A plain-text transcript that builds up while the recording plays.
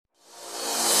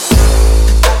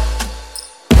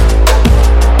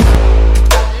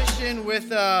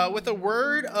with a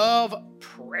word of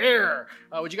prayer.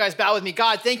 Would you guys bow with me?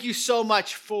 God, thank you so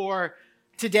much for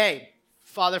today,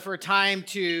 Father, for a time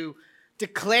to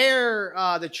declare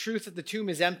the truth that the tomb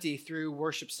is empty through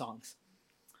worship songs.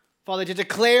 Father, to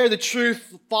declare the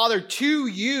truth, Father, to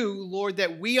you, Lord,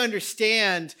 that we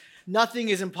understand nothing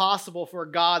is impossible for a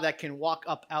God that can walk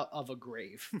up out of a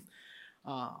grave.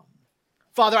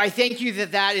 Father, I thank you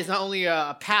that that is not only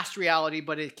a past reality,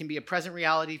 but it can be a present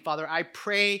reality. Father, I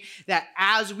pray that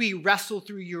as we wrestle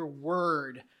through your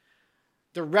word,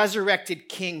 the resurrected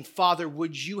King, Father,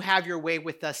 would you have your way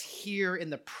with us here in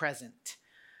the present?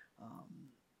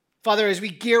 Father, as we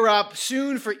gear up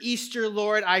soon for Easter,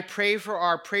 Lord, I pray for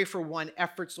our Pray for One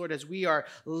efforts, Lord, as we are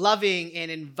loving and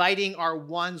inviting our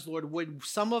ones, Lord, would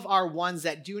some of our ones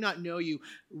that do not know you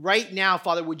right now,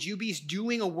 Father, would you be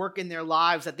doing a work in their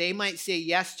lives that they might say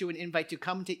yes to an invite to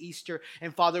come to Easter,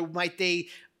 and Father, might they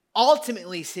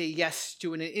ultimately say yes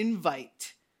to an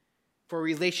invite for a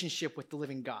relationship with the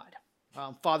living God.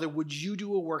 Father, would you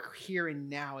do a work here and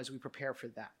now as we prepare for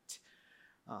that?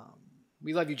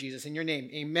 We love you, Jesus. In your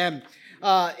name, amen.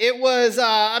 It was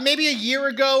maybe a year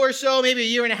ago or so, maybe a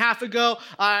year and a half ago,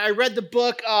 I read the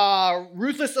book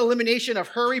Ruthless Elimination of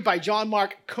Hurry by John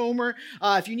Mark Comer.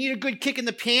 If you need a good kick in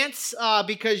the pants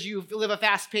because you live a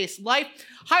fast-paced life,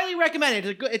 highly recommend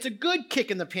it. It's a good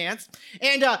kick in the pants.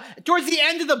 And towards the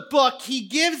end of the book, he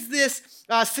gives this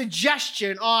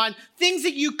suggestion on things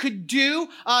that you could do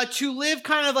to live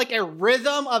kind of like a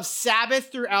rhythm of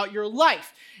Sabbath throughout your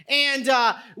life. And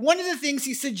one of the things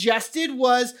he suggested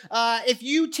was if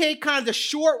you take kind of the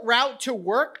short route to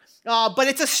work, but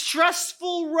it's a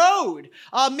stressful road,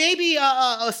 maybe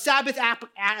a Sabbath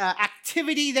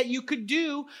activity that you could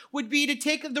do would be to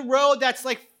take the road that's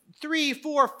like 3,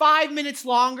 4, 5 minutes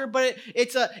longer, but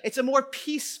it's a more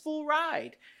peaceful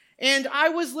ride. And I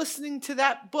was listening to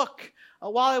that book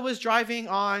while I was driving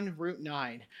on Route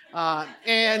 9.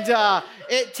 And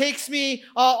it takes me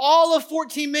all of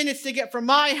 14 minutes to get from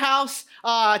my house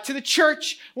to the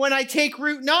church when I take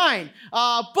Route 9.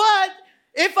 But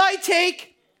if I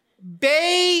take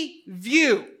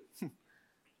Bayview,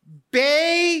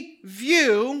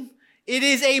 it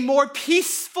is a more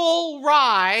peaceful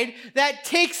ride that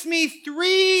takes me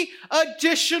 3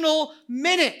 additional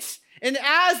minutes. And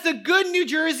as the good New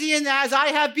Jerseyan as I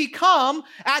have become,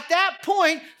 at that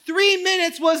point, 3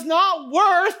 minutes was not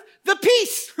worth the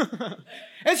peace.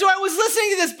 And so I was listening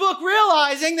to this book,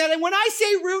 realizing that when I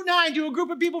say Route 9 to a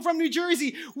group of people from New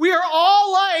Jersey, we are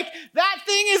all like, that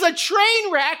thing is a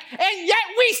train wreck, and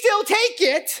yet we still take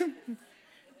it.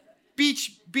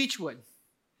 Beechwood,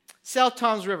 South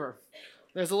Toms River.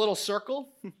 There's a little circle.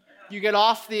 You get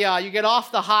off the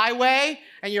highway,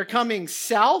 and you're coming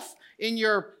south in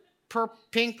your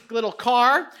pink little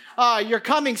car. You're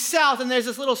coming south, and there's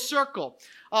this little circle.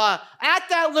 At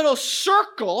that little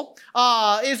circle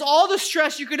is all the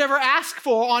stress you could ever ask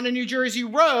for on a New Jersey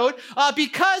road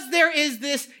because there is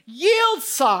this yield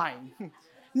sign.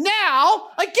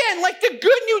 Now, again, like the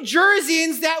good New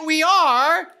Jerseyans that we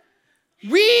are,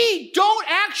 we don't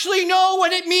actually know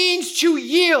what it means to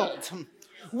yield.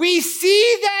 We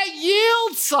see that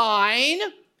yield sign,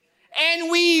 and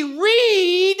we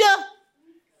read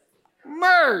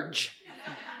merge.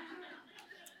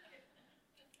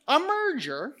 A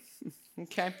merger,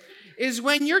 okay, is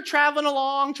when you're traveling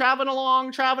along,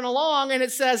 and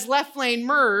it says left lane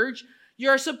merge.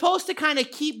 You're supposed to kind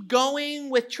of keep going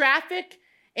with traffic,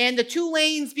 and the 2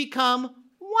 lanes become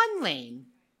 1 lane.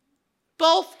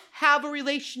 Both have a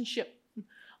relationship.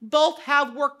 Both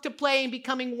have work to play in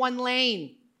becoming 1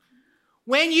 lane.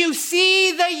 When you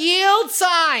see the yield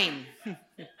sign,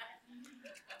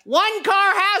 1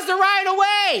 car has the right of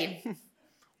way.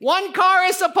 1 car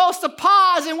is supposed to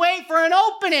pause and wait for an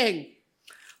opening.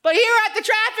 But here at the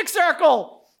traffic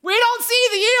circle, we don't see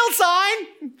the yield sign.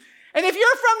 And if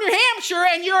you're from New Hampshire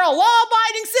and you're a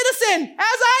law-abiding citizen,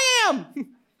 as I am,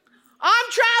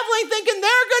 I'm traveling thinking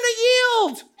they're going to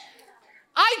yield.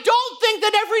 I don't think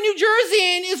that every New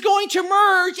Jerseyan is going to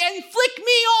merge and flick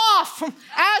me off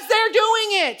as they're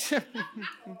doing it.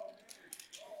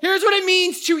 Here's what it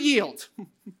means to yield.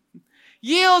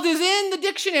 Yield is in the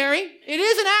dictionary. It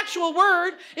is an actual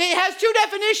word. It has 2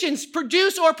 definitions,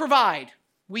 produce or provide.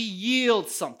 We yield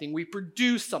something. We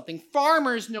produce something.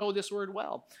 Farmers know this word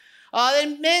well.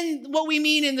 And then what we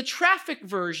mean in the traffic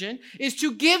version is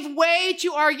to give way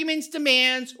to arguments,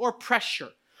 demands, or pressure.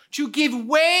 To give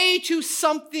way to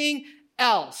something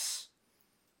else.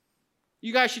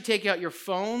 You guys should take out your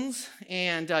phones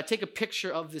and take a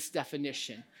picture of this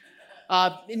definition.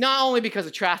 Not only because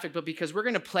of traffic, but because we're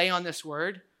going to play on this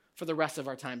word for the rest of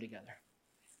our time together.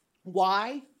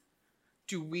 Why?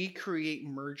 do we create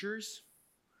mergers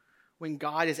when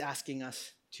God is asking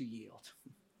us to yield?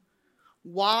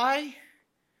 Why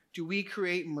do we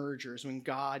create mergers when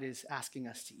God is asking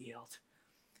us to yield?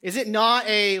 Is it not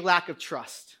a lack of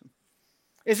trust?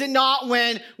 Is it not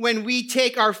when we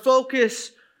take our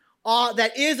focus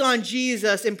that is on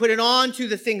Jesus and put it on to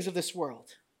the things of this world?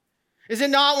 Is it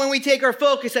not when we take our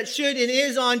focus that should and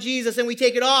is on Jesus and we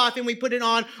take it off and we put it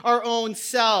on our own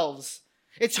selves?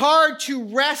 It's hard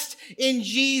to rest in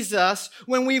Jesus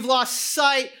when we've lost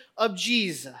sight of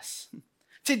Jesus.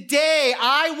 Today,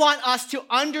 I want us to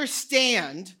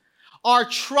understand our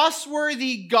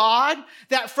trustworthy God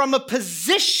that from a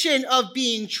position of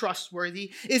being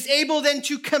trustworthy is able then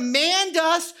to command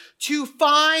us to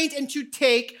find and to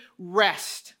take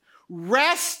rest.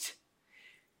 Rest,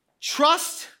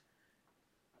 trust,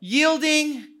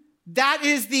 yielding, that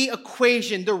is the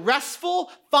equation. The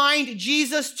restful find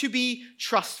Jesus to be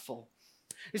trustful.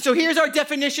 And so here's our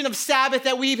definition of Sabbath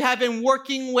that we have been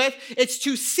working with. It's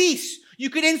to cease. You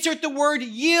could insert the word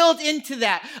yield into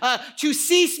that. To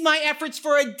cease my efforts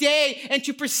for a day and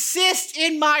to persist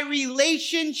in my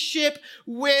relationship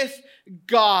with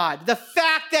God. The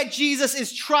fact that Jesus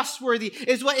is trustworthy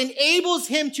is what enables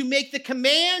him to make the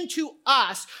command to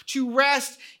us to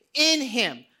rest in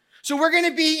him. So we're going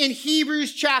to be in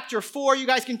Hebrews chapter 4. You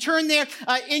guys can turn there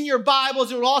in your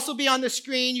Bibles. It will also be on the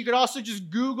screen. You could also just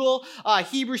Google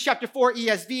Hebrews chapter 4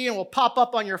 ESV and it will pop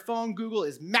up on your phone. Google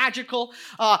is magical.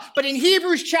 But in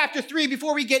Hebrews chapter 3,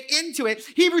 before we get into it,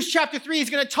 Hebrews chapter 3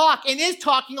 is going to talk and is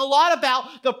talking a lot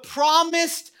about the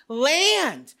promised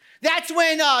land. That's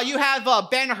when you have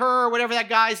Ben-Hur, whatever that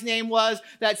guy's name was,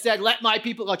 that said, let my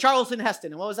people go. Charlton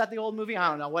Heston. And what was that, the old movie? I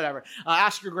don't know, whatever.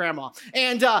 Ask your grandma.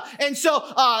 And so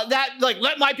that, like,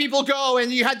 let my people go.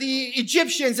 And you had the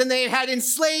Egyptians, and they had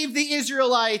enslaved the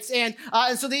Israelites. And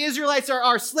so the Israelites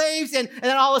are slaves. And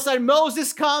then all of a sudden,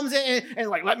 Moses comes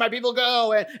and like, let my people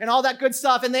go, and all that good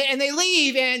stuff. And they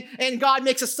leave, and God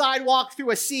makes a sidewalk through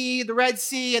a sea, the Red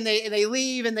Sea, and they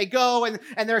leave, and they go,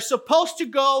 and they're supposed to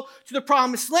go to the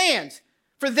promised land.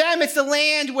 For them, it's the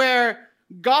land where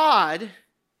God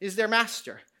is their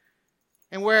master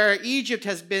and where Egypt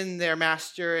has been their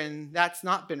master, and that's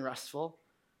not been restful.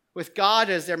 With God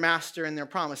as their master in their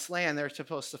promised land, they're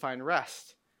supposed to find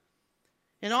rest.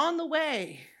 And on the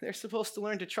way, they're supposed to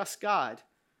learn to trust God.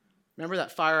 Remember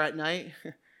that fire at night?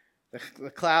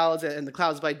 The clouds and the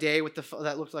clouds by day with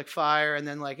that looked like fire, and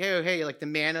then like, hey, like the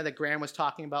manna that Graham was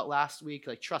talking about last week,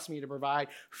 like trust me to provide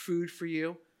food for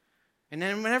you. And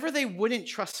then whenever they wouldn't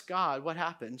trust God, what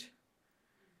happened?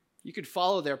 You could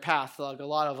follow their path. Like a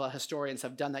lot of historians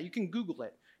have done that. You can Google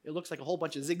it. It looks like a whole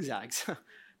bunch of zigzags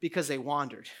because they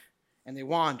wandered and they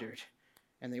wandered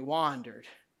and they wandered.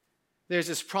 There's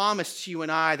this promise to you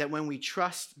and I that when we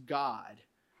trust God,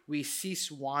 we cease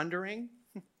wandering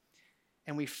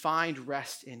and we find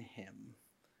rest in him.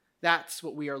 That's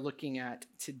what we are looking at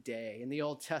today. In the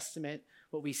Old Testament,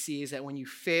 what we see is that when you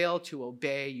fail to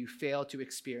obey, you fail to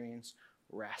experience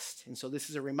rest. And so this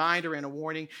is a reminder and a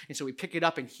warning. And so we pick it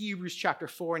up in Hebrews chapter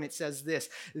 4, and it says this: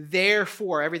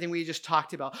 therefore, everything we just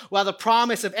talked about, while the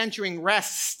promise of entering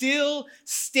rest still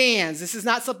stands. This is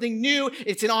not something new.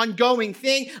 It's an ongoing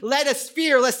thing. Let us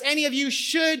fear lest any of you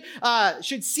should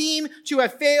seem to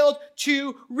have failed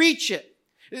to reach it.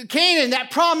 Canaan,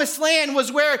 that promised land, was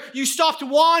where you stopped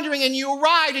wandering and you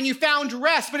arrived and you found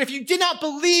rest. But if you did not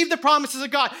believe the promises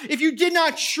of God, if you did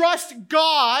not trust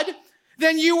God,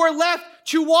 then you were left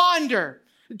to wander.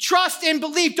 Trust and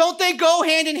belief, don't they go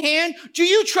hand in hand? Do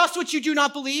you trust what you do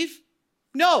not believe?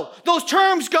 No, those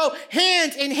terms go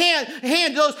hand in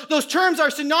hand. Those terms are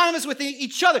synonymous with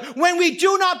each other. When we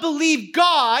do not believe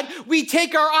God, we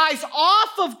take our eyes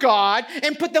off of God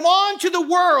and put them onto the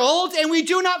world, and we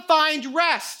do not find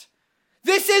rest.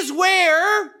 This is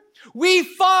where we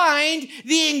find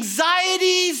the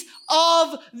anxieties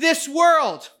of this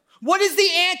world. What is the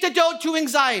antidote to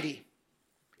anxiety?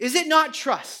 Is it not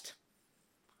trust?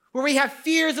 Where we have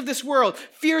fears of this world,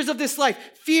 fears of this life,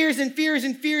 fears and fears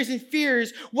and fears and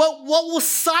fears. What will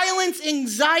silence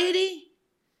anxiety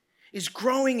is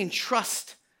growing in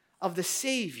trust of the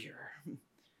Savior.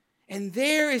 And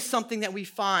there is something that we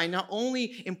find not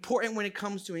only important when it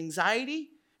comes to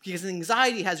anxiety, because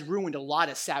anxiety has ruined a lot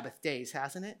of Sabbath days,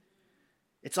 hasn't it?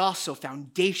 It's also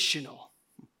foundational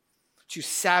to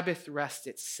Sabbath rest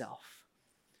itself,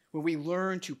 where we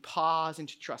learn to pause and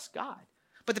to trust God.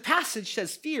 But the passage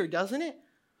says fear, doesn't it?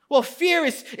 Well, fear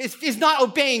is not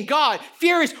obeying God.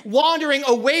 Fear is wandering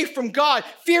away from God.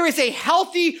 Fear is a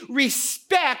healthy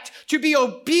respect to be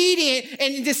obedient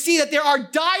and to see that there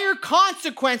are dire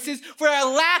consequences for a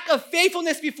lack of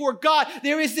faithfulness before God.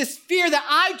 There is this fear that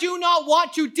I do not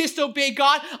want to disobey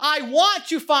God. I want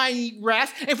to find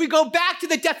rest. If we go back to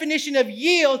the definition of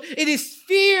yield, it is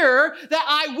fear that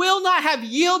I will not have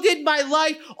yielded my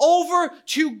life over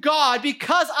to God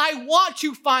because I want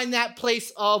to find that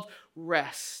place of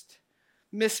rest.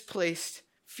 Misplaced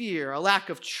fear, a lack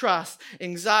of trust,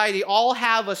 anxiety, all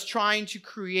have us trying to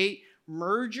create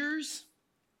mergers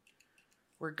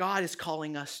where God is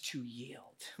calling us to yield.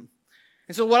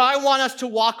 And so what I want us to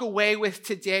walk away with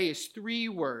today is 3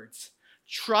 words: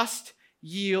 trust,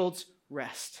 yield,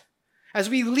 rest. As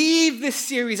we leave this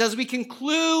series, as we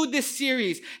conclude this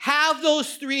series, have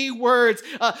those 3 words.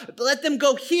 Let them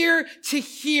go here to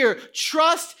here.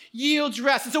 Trust, yields,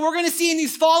 rest. And so we're going to see in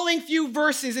these following few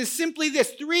verses is simply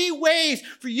this: 3 ways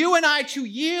for you and I to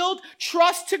yield,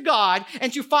 trust to God,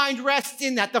 and to find rest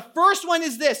in that. The first one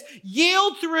is this: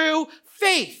 yield through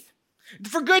faith.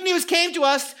 For good news came to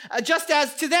us just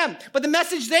as to them, but the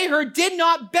message they heard did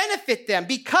not benefit them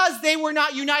because they were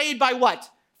not united by what?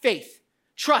 Faith,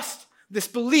 trust, this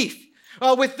belief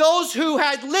with those who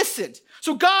had listened.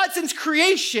 So God, since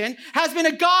creation, has been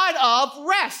a God of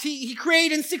rest. He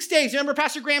created in 6 days. Remember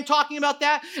Pastor Graham talking about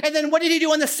that? And then what did he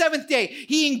do on the 7th day?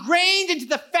 He ingrained into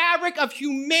the fabric of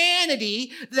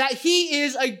humanity that he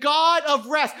is a God of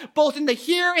rest, both in the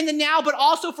here and the now, but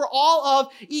also for all of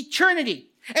eternity.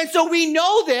 And so we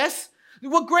know this.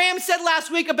 What Graham said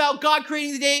last week about God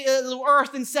creating the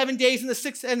earth in 7 days and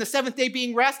the 7th day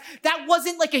being rest, that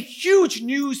wasn't like a huge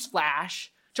news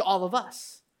flash to all of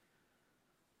us.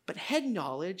 But head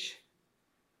knowledge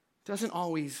doesn't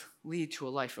always lead to a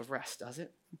life of rest, does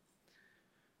it?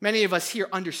 Many of us here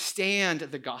understand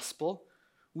the gospel.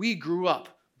 We grew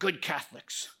up good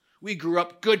Catholics. We grew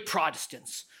up good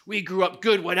Protestants. We grew up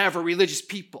good whatever religious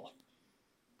people.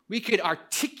 We could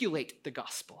articulate the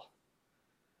gospel.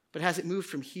 But has it moved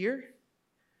from here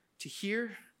to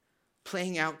here,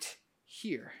 playing out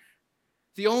here?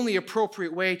 The only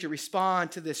appropriate way to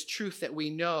respond to this truth that we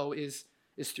know is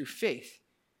through faith.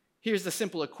 Here's the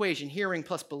simple equation: hearing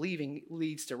plus believing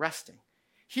leads to resting.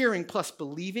 Hearing plus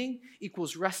believing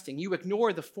equals resting. You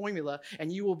ignore the formula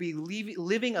and you will be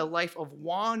living a life of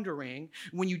wandering.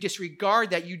 When you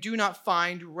disregard that, you do not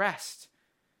find rest.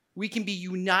 We can be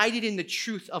united in the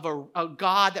truth of a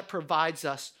God that provides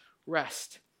us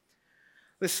rest.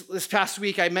 This past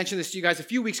week, I mentioned this to you guys a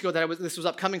few weeks ago that this was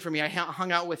upcoming for me. I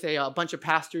hung out with a bunch of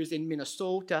pastors in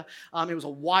Minnesota. It was a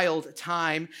wild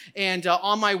time. And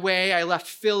on my way, I left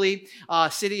Philly,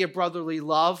 city of brotherly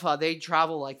love. They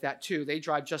travel like that too. They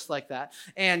drive just like that.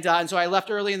 And so I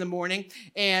left early in the morning,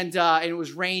 and it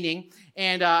was raining.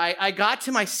 And I got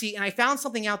to my seat, and I found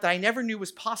something out that I never knew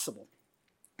was possible.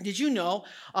 Did you know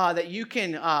that you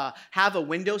can have a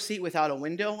window seat without a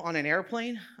window on an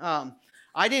airplane?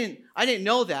 I didn't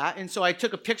know that, and so I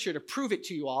took a picture to prove it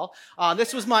to you all.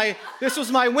 This was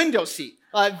my window seat.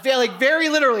 Very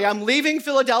literally, I'm leaving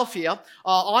Philadelphia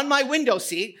on my window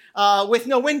seat with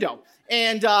no window,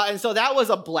 and so that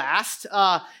was a blast.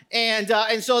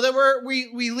 And so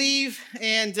we leave,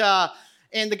 and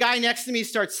the guy next to me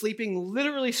starts sleeping,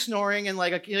 literally snoring, and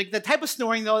like the type of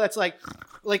snoring though that's like,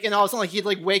 and all of a sudden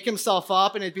he'd wake himself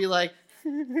up, and it'd be like.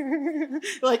 And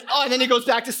then he goes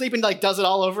back to sleep and does it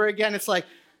all over again. It's like,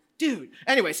 dude.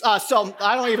 Anyways, so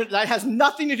that has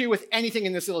nothing to do with anything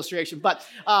in this illustration. But,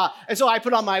 and so I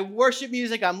put on my worship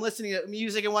music. I'm listening to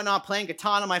music and whatnot, playing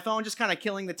guitar on my phone, just kind of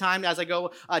killing the time as I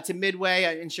go to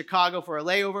Midway in Chicago for a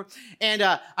layover. And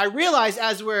I realized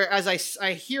as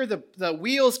I hear the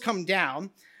wheels come down,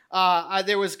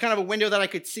 there was kind of a window that I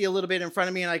could see a little bit in front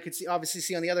of me, and I could obviously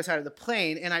see on the other side of the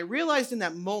plane. And I realized in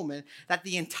that moment that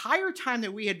the entire time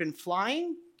that we had been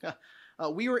flying,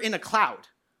 we were in a cloud.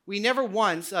 We never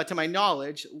once, to my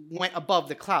knowledge, went above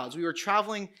the clouds. We were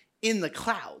traveling in the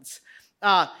clouds.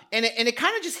 And it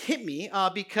kind of just hit me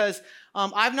because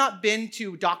I've not been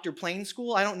to Dr. Plane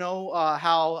school. I don't know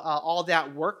how all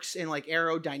that works in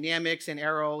aerodynamics and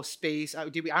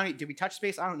aerospace. Did we touch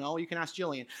space? I don't know. You can ask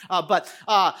Jillian. But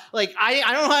I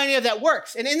don't know how any of that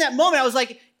works. And in that moment, I was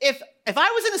like, if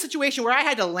I was in a situation where I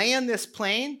had to land this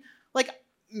plane,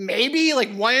 maybe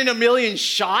 1 in a million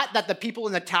shot that the people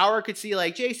in the tower could see,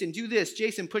 Jason, do this,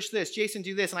 Jason, push this, Jason,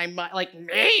 do this, and I might,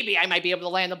 maybe I might be able to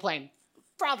land the plane.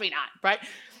 Probably not, right?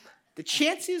 The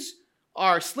chances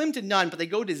are slim to none, but they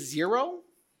go to 0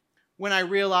 when I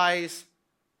realize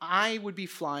I would be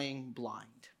flying blind.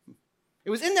 It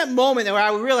was in that moment where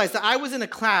I realized that I was in a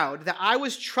cloud, that I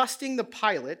was trusting the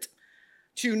pilot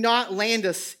to not land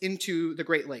us into the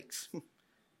Great Lakes.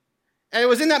 And it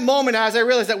was in that moment as I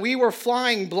realized that we were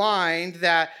flying blind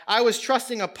that I was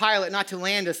trusting a pilot not to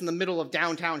land us in the middle of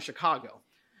downtown Chicago.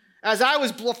 As I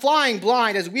was flying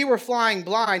blind, as we were flying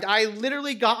blind, I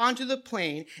literally got onto the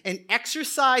plane and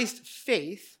exercised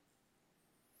faith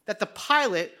that the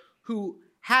pilot who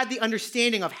had the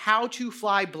understanding of how to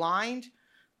fly blind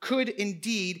could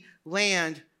indeed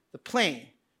land the plane.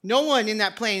 No one in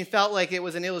that plane felt like it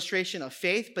was an illustration of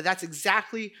faith, but that's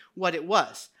exactly what it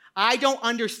was. I don't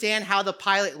understand how the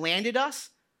pilot landed us,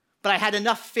 but I had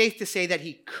enough faith to say that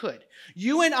he could.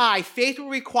 You and I, faith will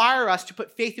require us to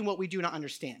put faith in what we do not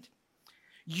understand.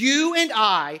 You and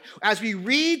I, as we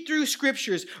read through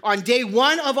scriptures on day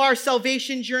 1 of our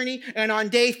salvation journey and on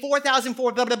day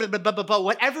 4,004,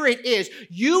 whatever it is,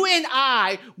 you and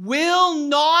I will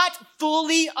not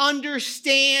fully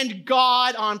understand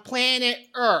God on planet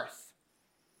Earth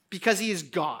because he is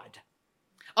God.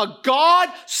 A God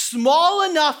small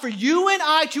enough for you and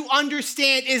I to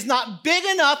understand is not big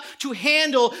enough to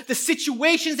handle the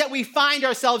situations that we find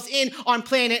ourselves in on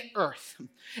planet Earth.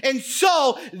 And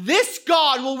so this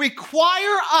God will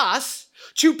require us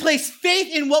to place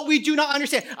faith in what we do not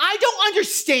understand. I don't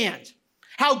understand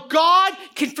how God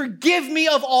can forgive me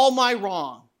of all my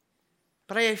wrong,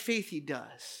 but I have faith he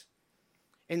does.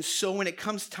 And so when it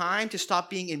comes time to stop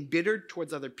being embittered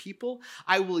towards other people,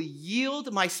 I will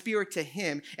yield my spirit to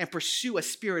him and pursue a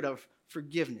spirit of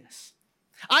forgiveness.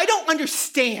 I don't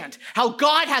understand how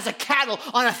God has a cattle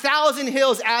on 1,000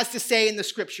 hills, as to say in the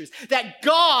scriptures, that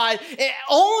God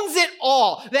owns it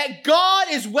all, that God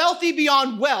is wealthy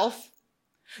beyond wealth,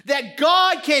 that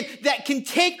God can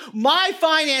take my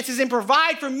finances and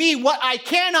provide for me what I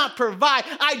cannot provide.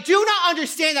 I do not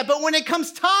understand that, but when it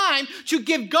comes time to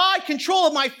give God control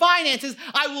of my finances,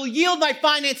 I will yield my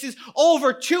finances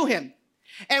over to him.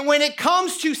 And when it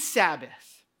comes to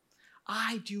Sabbath,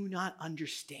 I do not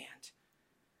understand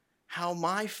how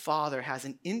my Father has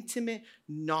an intimate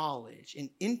knowledge, an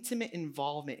intimate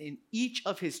involvement in each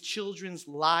of his children's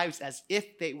lives as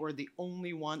if they were the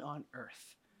only one on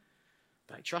earth.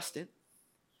 But I trust it.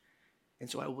 And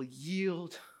so I will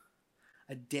yield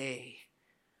a day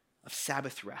of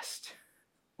Sabbath rest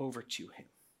over to him.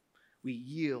 We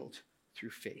yield through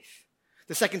faith.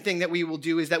 The second thing that we will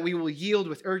do is that we will yield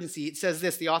with urgency. It says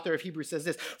this, the author of Hebrews says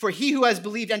this, for he who has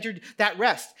believed entered that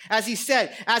rest. As he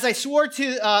said, as I swore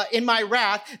to in my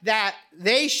wrath that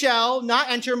they shall not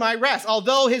enter my rest,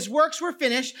 although his works were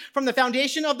finished from the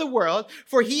foundation of the world,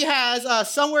 for he has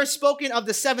somewhere spoken of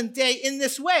the seventh day in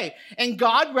this way. And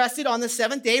God rested on the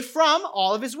seventh day from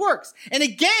all of his works. And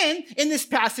again, in this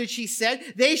passage, he said,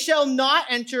 they shall not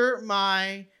enter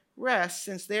my rest,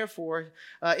 since therefore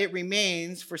it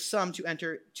remains for some to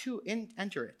enter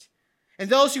it. And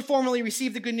those who formerly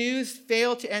received the good news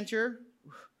fail to enter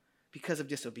because of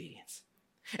disobedience.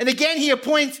 And again, he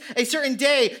appoints a certain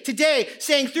day, today,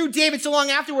 saying through David so long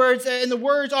afterwards, in the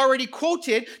words already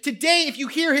quoted, today, if you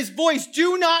hear his voice,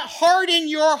 do not harden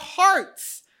your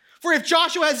hearts. For if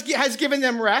Joshua has given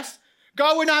them rest,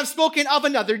 God would not have spoken of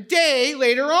another day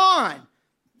later on.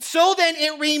 So then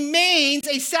it remains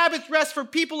a Sabbath rest for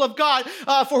people of God,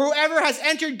 for whoever has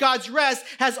entered God's rest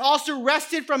has also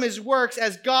rested from his works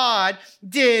as God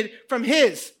did from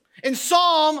his. In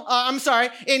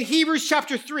in Hebrews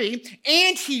chapter 3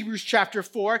 and Hebrews chapter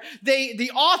 4,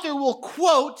 the author will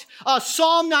quote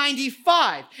Psalm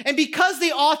 95. And because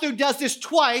the author does this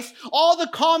twice, all the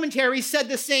commentaries said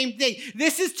the same thing.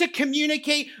 This is to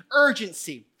communicate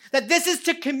urgency. That this is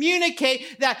to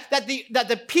communicate that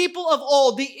the people of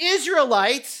old, the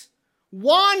Israelites,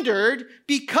 wandered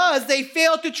because they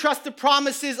failed to trust the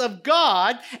promises of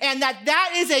God, and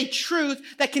that is a truth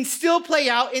that can still play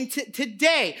out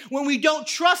today. When we don't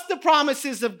trust the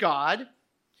promises of God,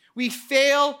 we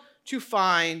fail to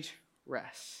find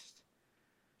rest.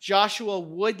 Joshua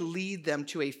would lead them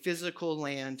to a physical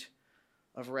land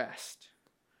of rest.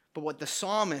 But what the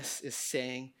psalmist is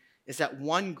saying is that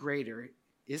one greater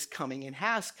is coming and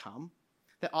has come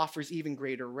that offers even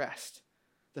greater rest.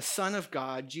 The Son of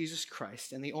God, Jesus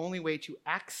Christ, and the only way to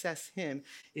access him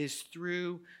is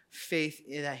through faith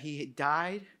in that he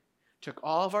died, took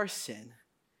all of our sin,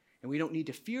 and we don't need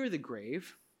to fear the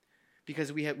grave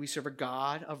because we serve a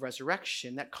God of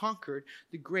resurrection that conquered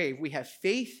the grave. We have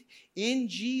faith in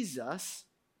Jesus.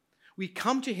 We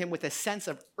come to him with a sense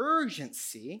of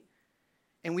urgency,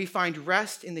 and we find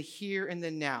rest in the here and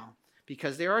the now.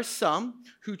 Because there are some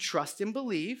who trust and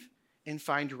believe and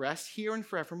find rest here and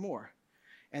forevermore.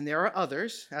 And there are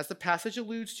others, as the passage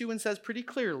alludes to and says pretty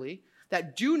clearly,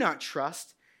 that do not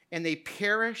trust and they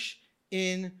perish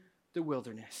in the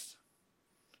wilderness.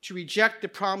 To reject the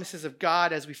promises of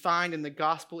God as we find in the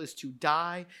gospel is to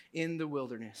die in the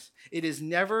wilderness. It is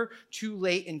never too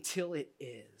late until it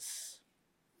is.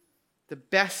 The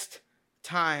best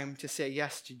time to say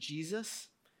yes to Jesus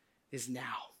is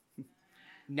now.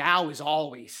 Now is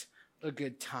always a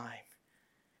good time.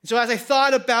 So as I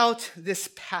thought about this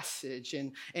passage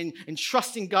and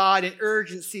trusting God and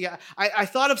urgency, I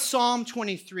thought of Psalm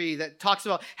 23 that talks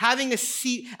about having a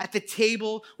seat at the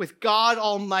table with God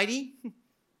Almighty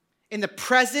in the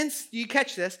presence, you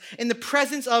catch this, in the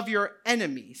presence of your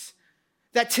enemies.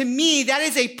 That to me, that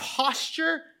is a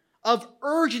posture of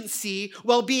urgency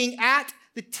while being at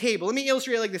the table. Let me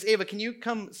illustrate it like this. Ava, can you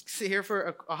come sit here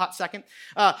for a hot second?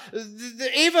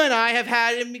 Ava and I have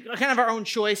had kind of our own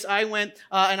choice. I went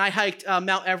and I hiked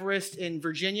Mount Everest in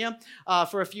Virginia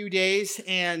for a few days,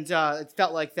 and it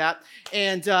felt like that.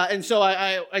 And so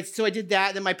I did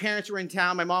that. Then my parents were in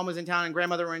town. My mom was in town, and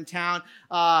grandmother were in town.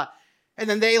 And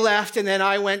then they left, and then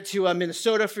I went to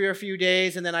Minnesota for a few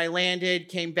days, and then I landed,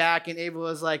 came back, and Ava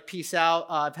was like, peace out.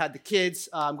 I've had the kids.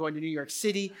 I'm going to New York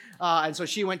City. And so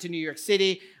she went to New York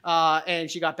City,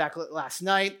 and she got back last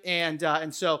night.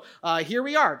 And so here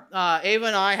we are. Ava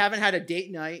and I haven't had a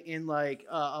date night in like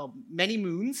many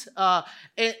moons.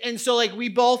 And so like we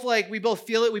both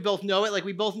feel it. We both know it. Like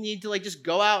we both need to like just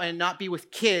go out and not be with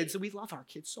kids. We love our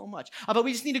kids so much. But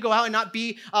we just need to go out and not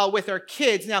be with our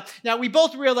kids. Now we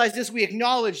both realize this. We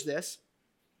acknowledge this.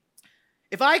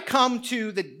 If I come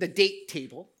to the date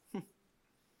table,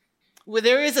 well,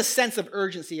 there is a sense of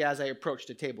urgency as I approach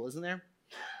the table, isn't there?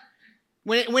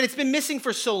 When it's been missing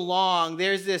for so long,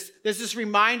 there's this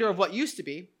reminder of what used to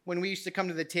be when we used to come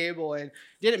to the table and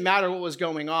it didn't matter what was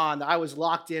going on. I was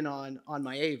locked in on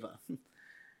my Ava.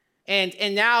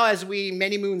 And now as we,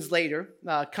 many moons later,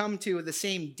 come to the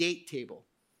same date table,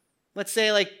 let's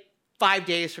say like 5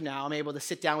 days from now, I'm able to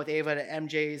sit down with Ava at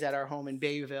MJ's at our home in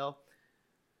Bayville.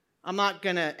 I'm not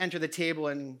going to enter the table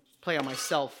and play on my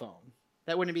cell phone.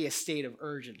 That wouldn't be a state of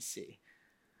urgency.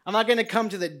 I'm not going to come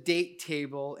to the date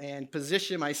table and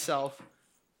position myself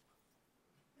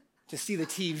to see the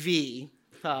TV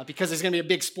because there's going to be a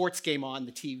big sports game on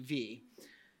the TV.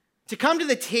 To come to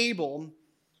the table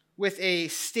in a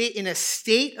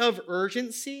state of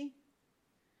urgency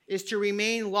is to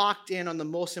remain locked in on the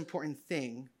most important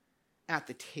thing at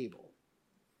the table.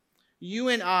 You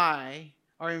and I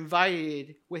are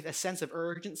invited with a sense of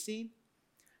urgency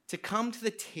to come to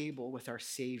the table with our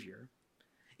Savior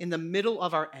in the middle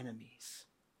of our enemies.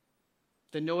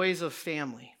 The noise of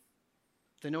family,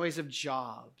 the noise of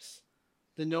jobs,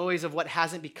 the noise of what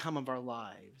hasn't become of our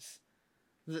lives,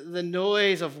 the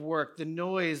noise of work, the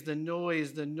noise.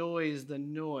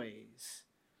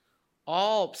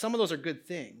 Some of those are good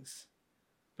things,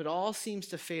 but all seems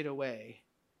to fade away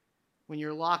when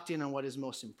you're locked in on what is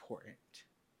most important.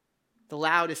 The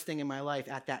loudest thing in my life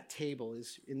at that table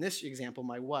is, in this example,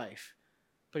 my wife.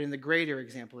 But in the greater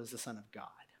example is the Son of God.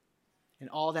 And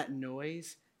all that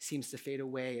noise seems to fade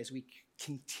away as we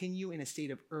continue in a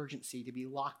state of urgency to be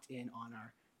locked in on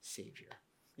our Savior.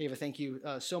 Ava, thank you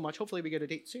so much. Hopefully we get a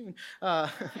date soon. The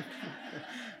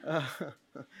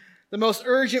most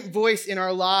urgent voice in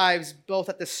our lives, both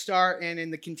at the start and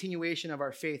in the continuation of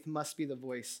our faith, must be the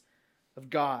voice of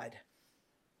God.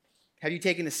 Have you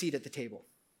taken a seat at the table?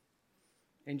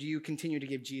 And do you continue to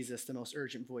give Jesus the most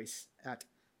urgent voice at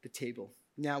the table?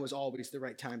 Now is always the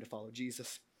right time to follow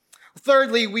Jesus.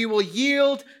 Thirdly, we will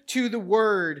yield to the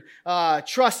word.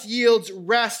 Trust yields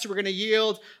rest. We're going to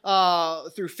yield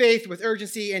through faith with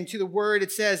urgency and to the word.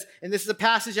 It says, and this is a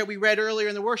passage that we read earlier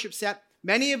in the worship set,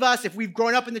 many of us, if we've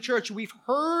grown up in the church, we've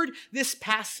heard this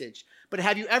passage. But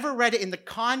have you ever read it in the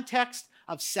context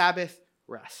of Sabbath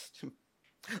rest?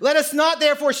 Let us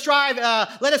therefore strive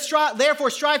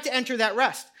to enter that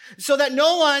rest, so that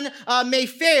no one may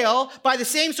fail by the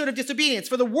same sort of disobedience.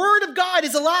 For the word of God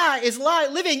is alive,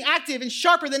 living, active, and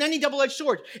sharper than any double-edged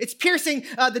sword. It's piercing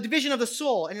the division of the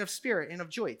soul and of spirit and of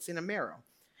joints and of marrow,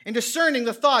 and discerning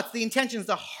the thoughts, the intentions,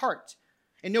 the heart.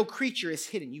 And no creature is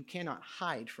hidden. You cannot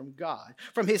hide from God,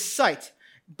 from his sight,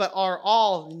 but are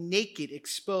all naked,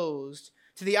 exposed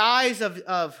to the eyes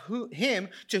of him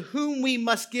to whom we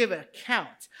must give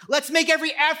account. Let's make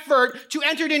every effort to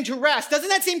enter into rest. Doesn't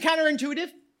that seem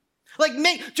counterintuitive?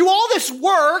 Do all this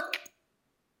work,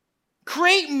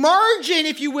 create margin,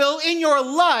 if you will, in your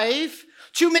life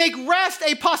to make rest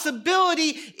a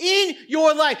possibility in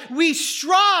your life. We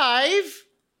strive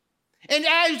And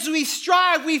as we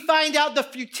strive, we find out the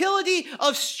futility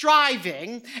of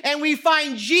striving, and we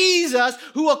find Jesus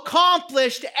who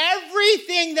accomplished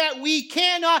everything that we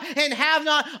cannot and have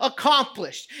not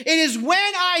accomplished. It is when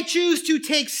I choose to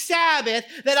take Sabbath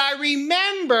that I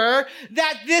remember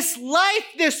that this life,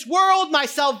 this world, my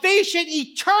salvation,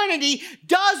 eternity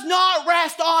does not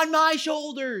rest on my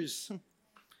shoulders.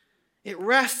 It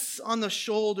rests on the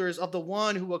shoulders of the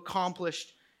one who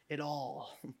accomplished it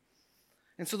all.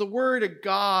 And so the word of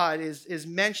God is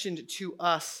mentioned to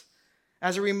us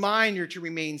as a reminder to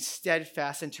remain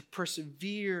steadfast and to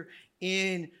persevere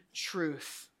in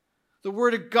truth. The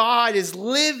word of God is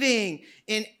living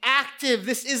and active.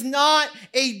 This is not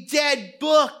a dead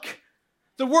book.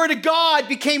 The word of God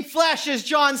became flesh, as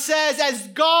John says, as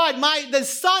God, the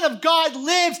Son of God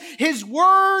lives, his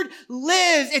word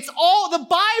lives. It's all the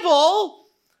Bible.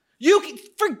 You can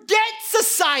forget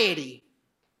society.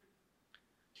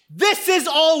 This is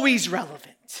always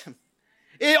relevant.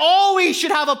 It always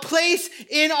should have a place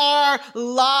in our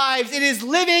lives. It is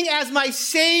living as my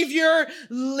Savior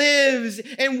lives.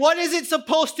 And what is it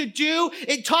supposed to do?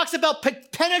 It talks about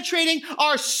penetrating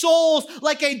our souls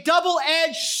like a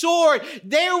double-edged sword.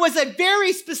 There was a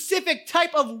very specific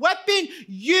type of weapon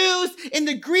used in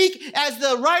the Greek as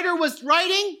the writer was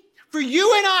writing. For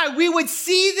you and I, we would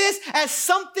see this as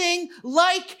something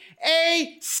like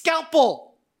a scalpel.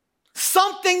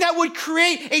 Something that would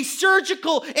create a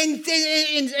surgical and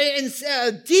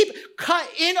deep cut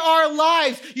in our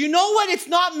lives. You know what it's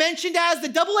not mentioned as? The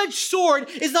double-edged sword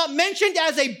is not mentioned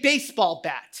as a baseball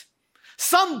bat.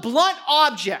 Some blunt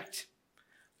object.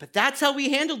 But that's how we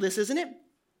handle this, isn't it?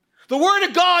 The word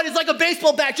of God is like a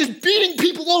baseball bat just beating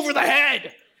people over the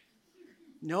head.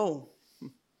 No.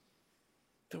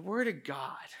 The word of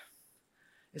God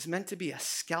is meant to be a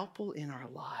scalpel in our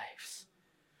lives,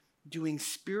 doing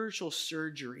spiritual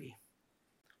surgery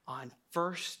on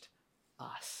first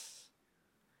us.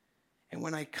 And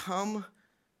when I come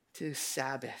to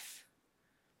Sabbath,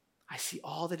 I see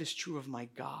all that is true of my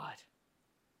God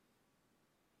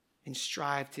and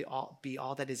strive to be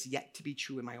all that is yet to be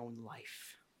true in my own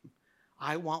life.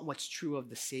 I want what's true of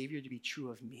the Savior to be true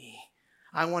of me.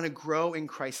 I want to grow in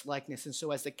Christ's likeness. And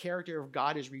so as the character of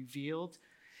God is revealed,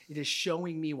 it is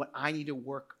showing me what I need to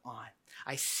work on.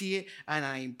 I see it and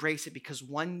I embrace it because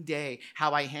one day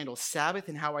how I handle Sabbath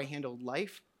and how I handle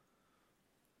life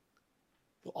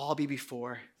will all be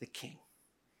before the King.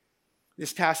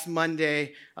 This past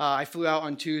Monday, I flew out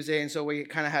on Tuesday, and so we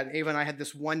kind of Ava and I had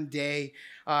this one day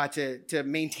to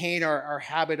maintain our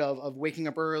habit of waking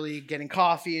up early, getting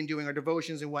coffee, and doing our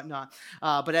devotions and whatnot.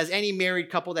 But as any married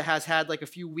couple that has had like a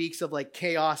few weeks of like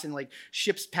chaos and like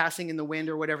ships passing in the wind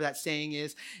or whatever that saying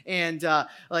is, and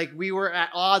like we were at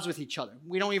odds with each other.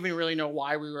 We don't even really know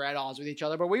why we were at odds with each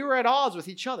other, but we were at odds with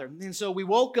each other. And so we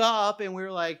woke up and we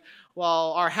were like,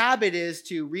 well, our habit is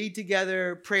to read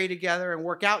together, pray together, and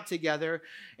work out together.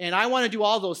 And I want to do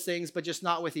all those things, but just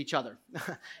not with each other.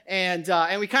 And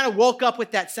we kind of woke up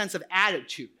with that sense of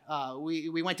attitude.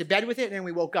 We went to bed with it, and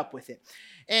we woke up with it.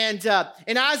 And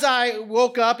as I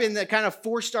woke up and kind of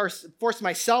forced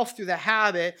myself through the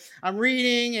habit, I'm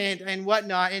reading and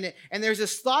whatnot. And there's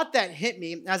this thought that hit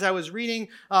me as I was reading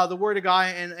the Word of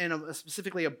God and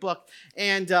specifically a book,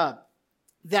 and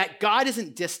that God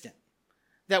isn't distant.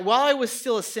 That while I was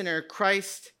still a sinner,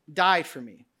 Christ died for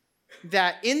me.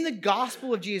 That in the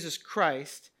gospel of Jesus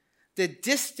Christ, the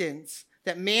distance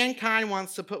that mankind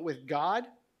wants to put with God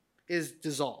is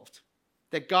dissolved.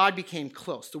 That God became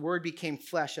close. The word became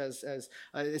flesh, as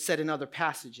it said in other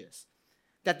passages.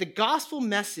 That the gospel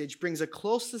message brings a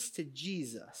closeness to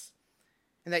Jesus.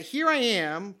 And that here I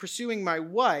am pursuing my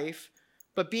wife,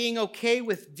 but being okay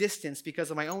with distance because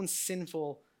of my own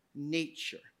sinful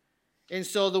nature. And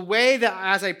so the way that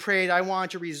as I prayed, I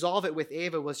wanted to resolve it with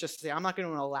Ava was just to say, I'm not going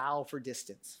to allow for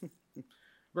distance.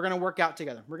 We're going to work out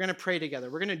together. We're going to pray together.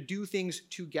 We're going to do things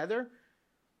together.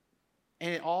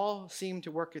 And it all seemed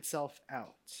to work itself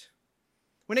out.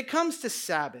 When it comes to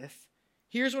Sabbath,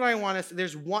 here's what I want to,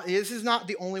 this is not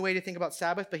the only way to think about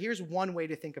Sabbath, but here's one way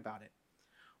to think about it.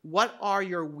 What are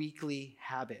your weekly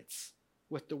habits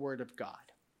with the Word of God?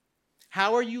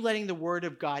 How are you letting the Word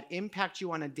of God impact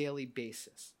you on a daily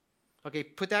basis? Okay,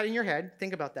 put that in your head.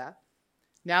 Think about that.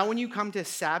 Now, when you come to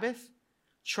Sabbath,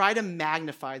 try to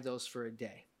magnify those for a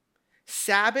day.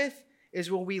 Sabbath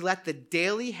is where we let the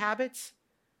daily habits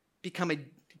become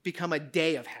a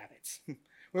day of habits,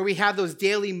 where we have those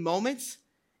daily moments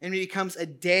and it becomes a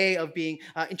day of being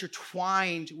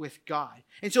intertwined with God.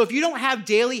 And so if you don't have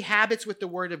daily habits with the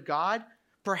Word of God,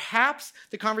 perhaps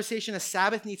the conversation of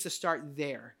Sabbath needs to start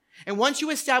there. And once you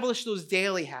establish those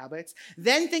daily habits,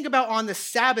 then think about on the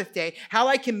Sabbath day how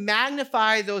I can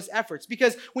magnify those efforts.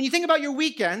 Because when you think about your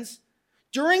weekends,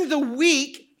 during the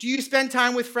week, do you spend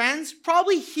time with friends?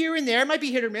 Probably here and there. It might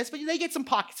be hit or miss, but they get some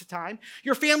pockets of time.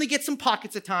 Your family gets some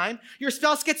pockets of time. Your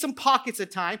spouse gets some pockets of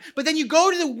time. But then you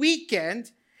go to the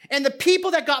weekend, and the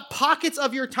people that got pockets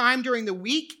of your time during the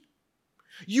week,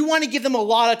 you want to give them a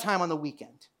lot of time on the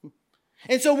weekend.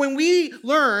 And so when we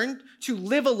learn to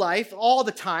live a life all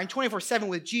the time, 24/7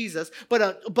 with Jesus,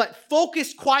 but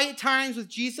focused quiet times with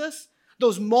Jesus,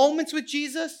 those moments with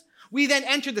Jesus, we then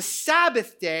enter the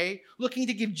Sabbath day looking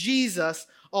to give Jesus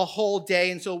a whole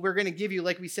day. And so we're going to give you,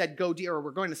 like we said, go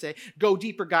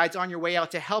deeper guides on your way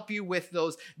out to help you with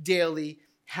those daily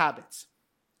habits.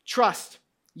 Trust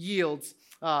yields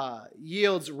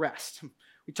rest.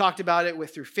 We talked about it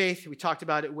through faith. We talked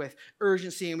about it with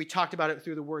urgency, and we talked about it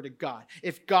through the Word of God.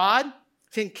 If God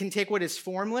can take what is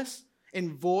formless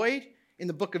and void in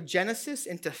the book of Genesis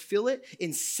and to fill it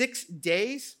in 6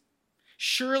 days,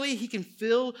 surely he can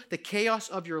fill the chaos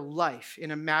of your life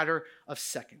in a matter of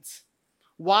seconds.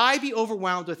 Why be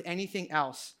overwhelmed with anything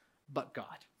else but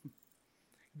God?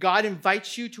 God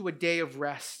invites you to a day of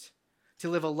rest, to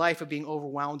live a life of being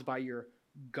overwhelmed by your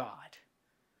God.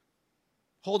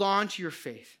 Hold on to your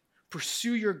faith.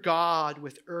 Pursue your God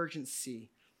with urgency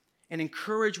and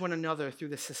encourage one another through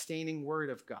the sustaining word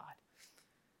of God.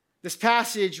 This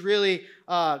passage really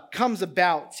comes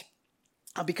about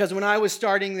because when I was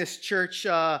starting this church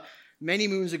many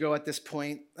moons ago at this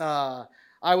point,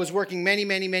 I was working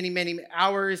many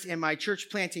hours, and my church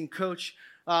planting coach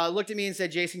looked at me and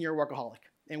said, "Jason, you're a workaholic,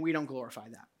 and we don't glorify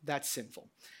that. That's sinful."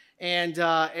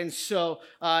 And so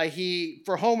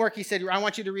for homework, he said, "I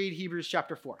want you to read Hebrews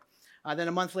chapter 4. Then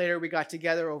a month later, we got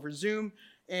together over Zoom,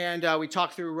 and we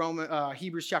talked through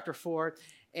Hebrews chapter 4.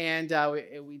 And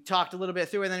we talked a little bit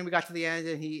through it, and then we got to the end,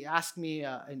 and he asked me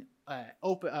a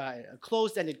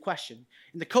closed-ended question.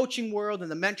 In the coaching world, in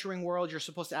the mentoring world, you're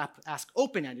supposed to ask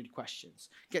open-ended questions,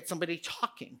 get somebody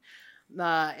talking.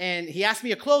 And he asked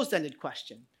me a closed-ended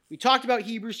question. We talked about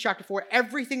Hebrews chapter 4,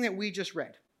 everything that we just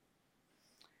read.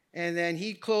 And then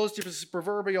he closed his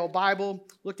proverbial Bible,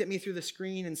 looked at me through the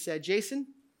screen and said,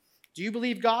 "Jason, do you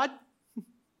believe God?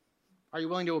 Are you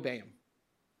willing to obey him?"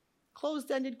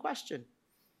 Closed-ended question.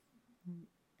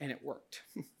 And it worked.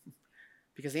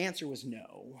 Because the answer was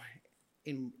no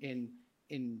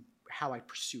in how I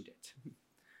pursued it.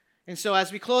 And so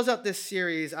as we close out this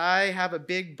series, I have a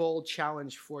big, bold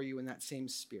challenge for you in that same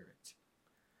spirit.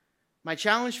 My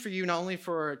challenge for you, not only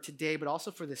for today, but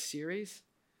also for this series,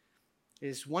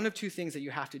 is one of two things that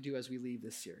you have to do as we leave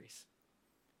this series.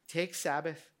 Take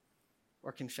Sabbath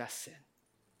or confess sin.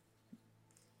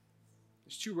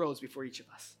 There's 2 roads before each of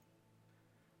us.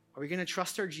 Are we going to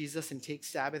trust our Jesus and take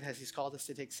Sabbath as he's called us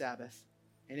to take Sabbath?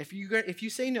 And if you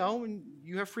say no, and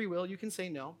you have free will, you can say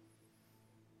no,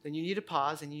 then you need to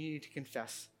pause and you need to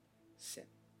confess sin.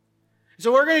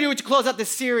 So what we're going to do to close out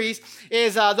this series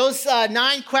is those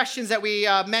 9 questions that we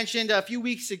mentioned a few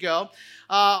weeks ago.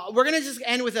 We're going to just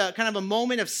end with a kind of a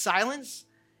moment of silence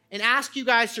and ask you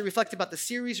guys to reflect about the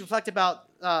series, reflect about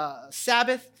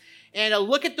Sabbath, and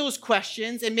look at those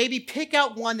questions and maybe pick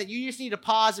out one that you just need to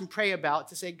pause and pray about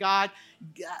to say, "God,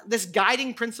 this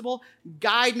guiding principle,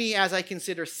 guide me as I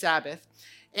consider Sabbath."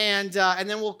 And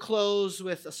then we'll close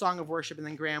with a song of worship, and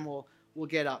then Graham will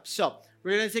get up. So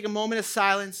we're going to take a moment of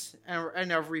silence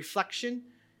and of reflection.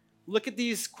 Look at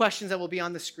these questions that will be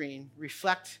on the screen.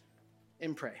 Reflect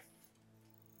and pray.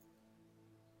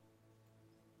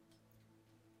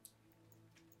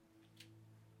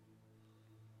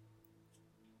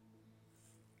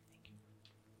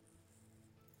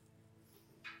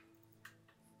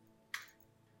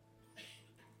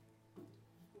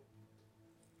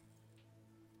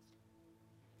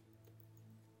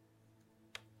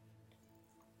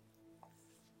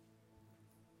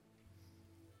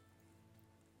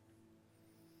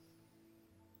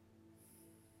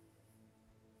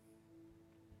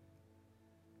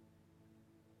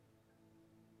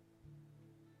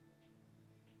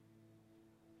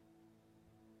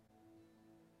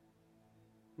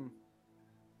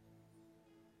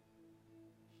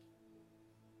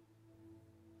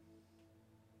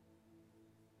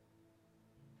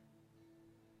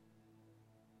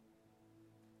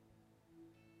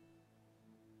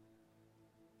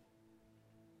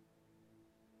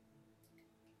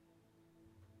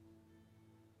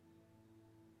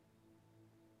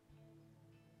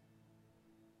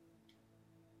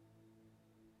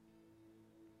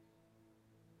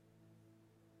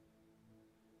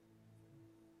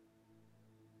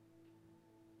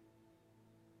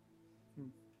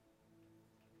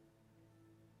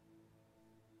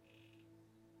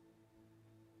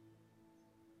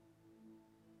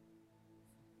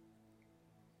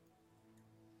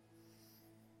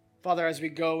 Father, as we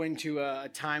go into a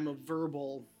time of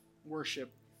verbal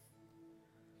worship,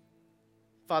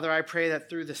 Father, I pray that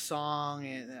through the song,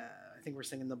 and I think we're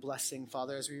singing the blessing,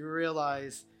 Father, as we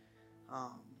realize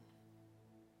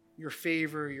your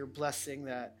favor, your blessing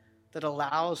that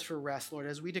allows for rest, Lord,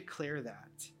 as we declare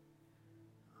that.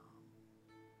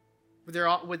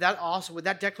 Would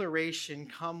that declaration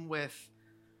come with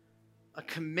a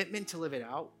commitment to live it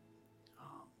out?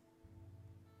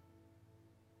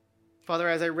 Father,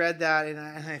 as I read that and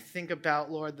I think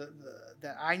about, Lord,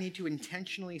 that I need to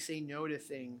intentionally say no to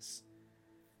things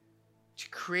to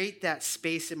create that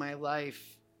space in my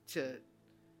life to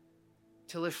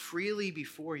live freely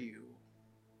before you,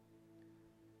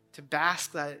 to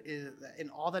bask in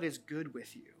all that is good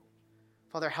with you.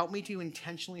 Father, help me to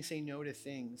intentionally say no to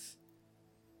things,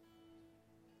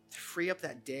 to free up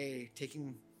that day,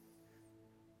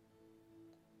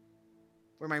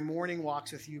 where my morning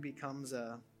walks with you becomes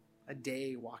a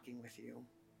day walking with you.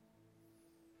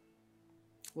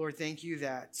 Lord, thank you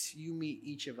that you meet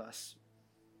each of us,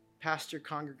 pastor,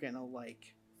 congregant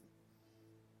alike,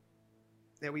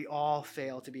 that we all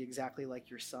fail to be exactly like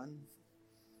your Son,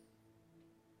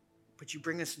 but you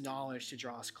bring us knowledge to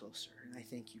draw us closer, and I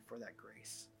thank you for that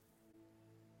grace.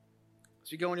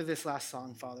 As we go into this last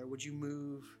song, Father, would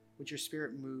your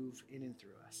Spirit move in and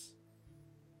through us?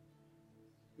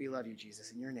 We love you,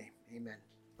 Jesus. In your name, amen.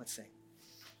 Let's sing.